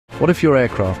What if your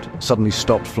aircraft suddenly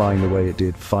stopped flying the way it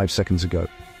did 5 seconds ago,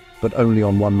 but only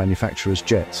on one manufacturer's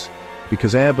jets?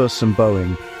 Because Airbus and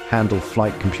Boeing handle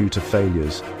flight computer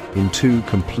failures in two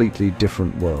completely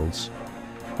different worlds.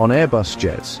 On Airbus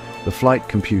jets, the flight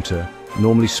computer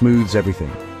normally smooths everything: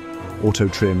 auto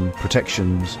trim,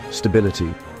 protections,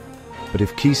 stability. But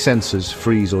if key sensors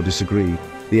freeze or disagree,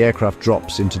 the aircraft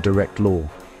drops into direct law.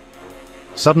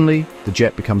 Suddenly, the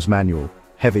jet becomes manual,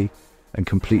 heavy, and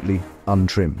completely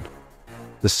untrimmed.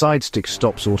 The side stick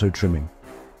stops auto-trimming.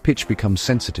 Pitch becomes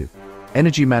sensitive.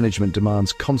 Energy management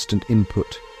demands constant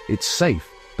input. It's safe,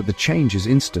 but the change is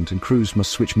instant and crews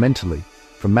must switch mentally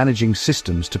from managing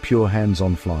systems to pure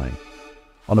hands-on flying.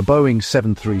 On a Boeing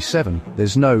 737,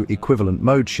 there's no equivalent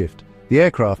mode shift. The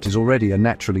aircraft is already a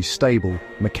naturally stable,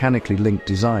 mechanically linked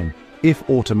design. If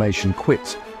automation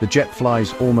quits, the jet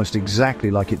flies almost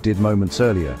exactly like it did moments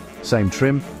earlier. Same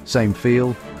trim, same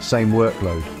feel, same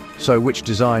workload. So which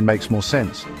design makes more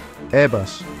sense?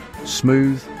 Airbus,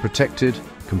 smooth, protected,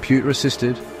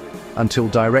 computer-assisted, until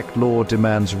direct law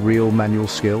demands real manual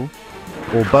skill?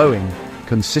 Or Boeing,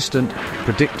 consistent,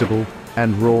 predictable,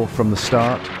 and raw from the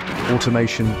start,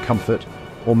 automation, comfort,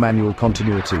 or manual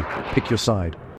continuity? Pick your side.